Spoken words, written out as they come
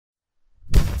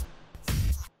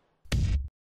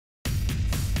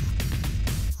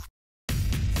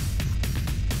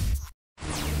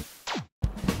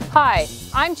Hi,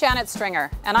 I'm Janet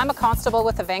Stringer, and I'm a constable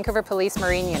with the Vancouver Police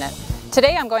Marine Unit.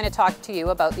 Today I'm going to talk to you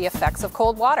about the effects of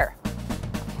cold water.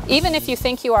 Even if you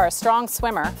think you are a strong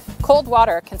swimmer, cold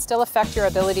water can still affect your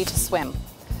ability to swim.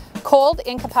 Cold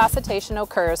incapacitation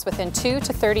occurs within 2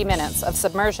 to 30 minutes of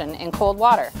submersion in cold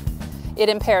water. It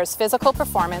impairs physical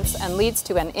performance and leads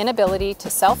to an inability to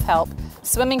self-help,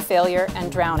 swimming failure,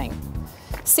 and drowning.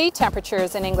 Sea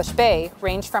temperatures in English Bay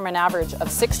range from an average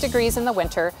of 6 degrees in the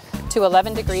winter to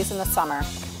 11 degrees in the summer,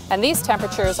 and these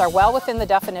temperatures are well within the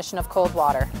definition of cold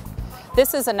water.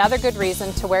 This is another good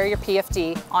reason to wear your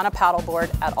PFD on a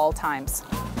paddleboard at all times.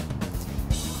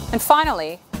 And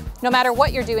finally, no matter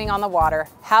what you're doing on the water,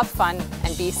 have fun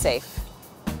and be safe.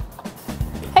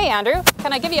 Hey Andrew,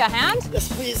 can I give you a hand?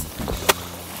 Yes, please.